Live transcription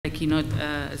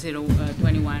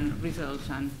KEYNOTE-021 results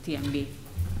on TMB.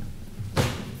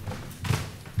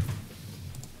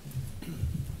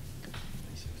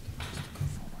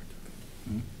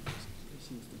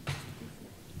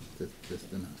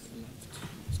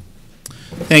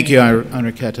 Thank you,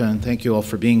 Enriqueta, and thank you all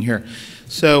for being here.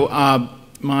 So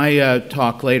my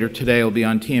talk later today will be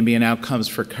on TMB and outcomes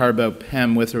for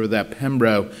Carbo-Pem with or without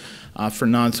Pembro for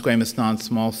non-squamous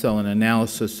non-small cell and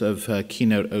analysis of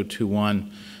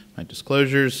KEYNOTE-021. My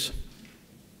disclosures.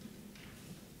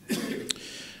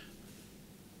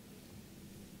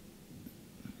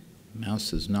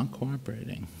 Mouse is not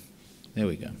cooperating. There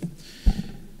we go.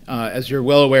 As you're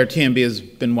well aware, TMB has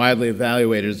been widely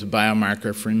evaluated as a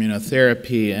biomarker for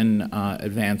immunotherapy in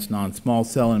advanced non-small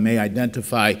cell and may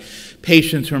identify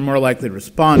patients who are more likely to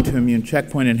respond to immune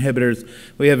checkpoint inhibitors.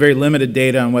 We have very limited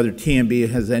data on whether TMB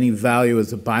has any value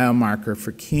as a biomarker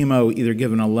for chemo, either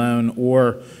given alone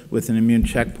or with an immune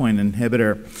checkpoint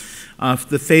inhibitor.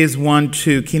 The phase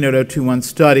 1/2 KEYNOTE-021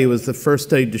 study was the first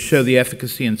study to show the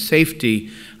efficacy and safety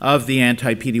of the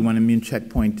anti-PD-1 immune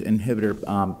checkpoint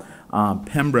inhibitor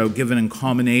Pembro, given in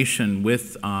combination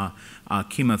with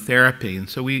chemotherapy. And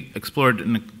so we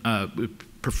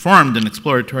performed an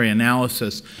exploratory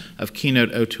analysis of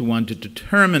KEYNOTE-021 to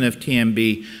determine if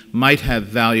TMB might have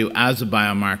value as a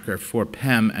biomarker for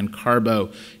PEM and Carbo,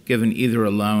 given either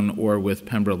alone or with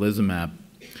Pembrolizumab.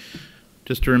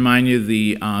 Just to remind you,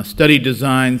 the study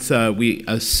designs, we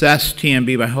assessed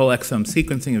TMB by whole exome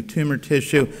sequencing of tumor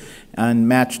tissue and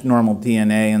matched normal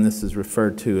DNA, and this is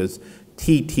referred to as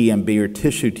TTMB or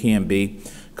tissue TMB.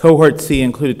 Cohort C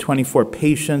included 24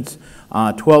 patients,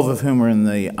 12 of whom were in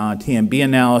the TMB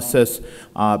analysis.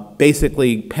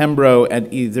 Basically, Pembro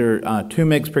at either 2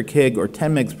 mg per kg or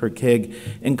 10 mg per kg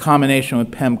in combination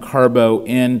with Pem Carbo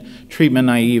in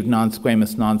treatment-naive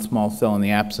non-squamous non-small cell in the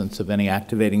absence of any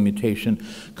activating mutation.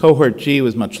 Cohort G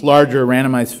was much larger,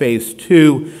 randomized phase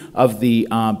 2 of the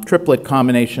triplet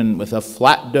combination with a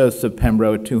flat dose of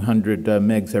Pembro at 200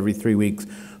 mg every 3 weeks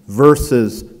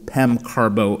versus Pem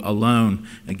Carbo alone.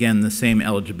 Again, the same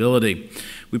eligibility.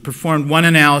 We performed one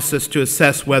analysis to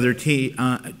assess whether tissue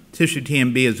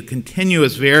TMB as a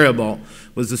continuous variable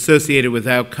was associated with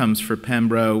outcomes for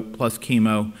Pembro plus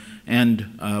chemo and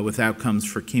with outcomes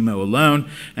for chemo alone.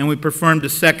 And we performed a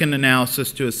second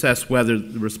analysis to assess whether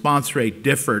the response rate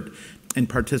differed in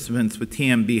participants with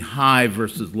TMB high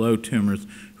versus low tumors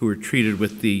who were treated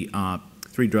with the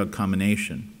 3-drug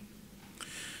combination.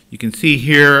 You can see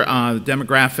here the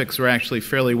demographics were actually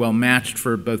fairly well matched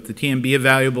for both the TMB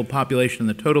evaluable population and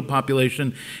the total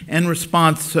population, and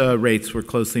response rates were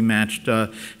closely matched. In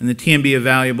the TMB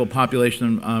evaluable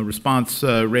population, response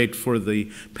rate for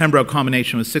the Pembro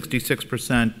combination was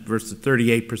 66% versus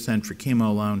 38% for chemo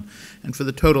alone, and for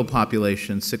the total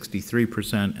population,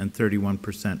 63% and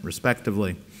 31%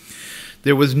 respectively.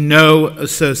 There was no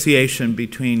association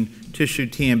between tissue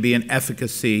TMB and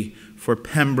efficacy for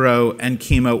Pembro and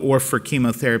chemo or for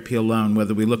chemotherapy alone,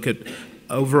 whether we look at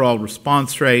overall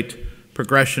response rate,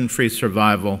 progression-free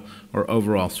survival, or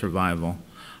overall survival.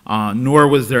 Nor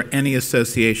was there any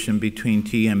association between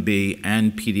TMB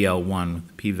and PD-L1, with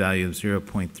a p-value of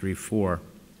 0.34.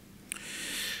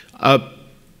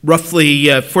 Roughly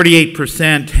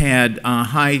 48% had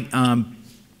high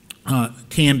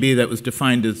TMB that was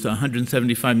defined as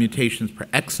 175 mutations per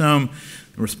exome.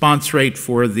 The response rate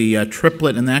for the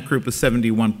triplet in that group was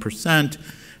 71%,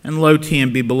 and low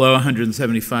TMB below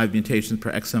 175 mutations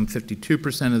per exome,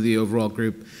 52% of the overall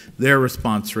group. Their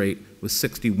response rate was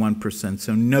 61%,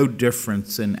 so no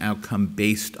difference in outcome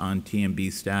based on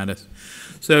TMB status.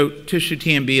 So tissue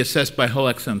TMB assessed by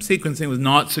whole exome sequencing was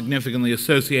not significantly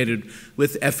associated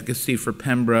with efficacy for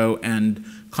Pembro and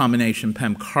combination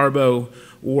Pem Carbo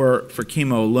or for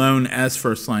chemo alone as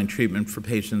first-line treatment for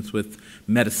patients with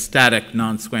metastatic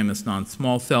non-squamous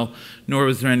non-small cell, nor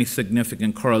was there any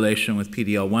significant correlation with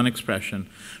PD-L1 expression.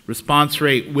 Response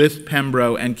rate with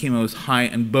Pembro and chemo is high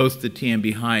in both the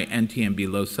TMB high and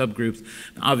TMB low subgroups.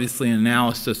 Obviously, an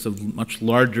analysis of much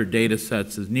larger data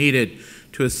sets is needed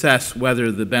to assess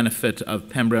whether the benefit of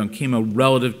Pembro and chemo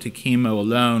relative to chemo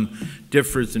alone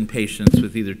differs in patients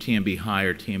with either TMB high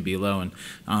or TMB low. And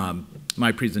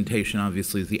my presentation,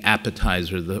 obviously, is the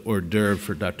appetizer, the hors d'oeuvre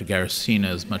for Dr.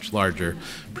 Garacino's much larger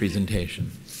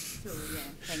presentation. So, yeah,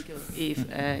 thank you. If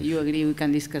you agree, we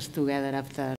can discuss together after.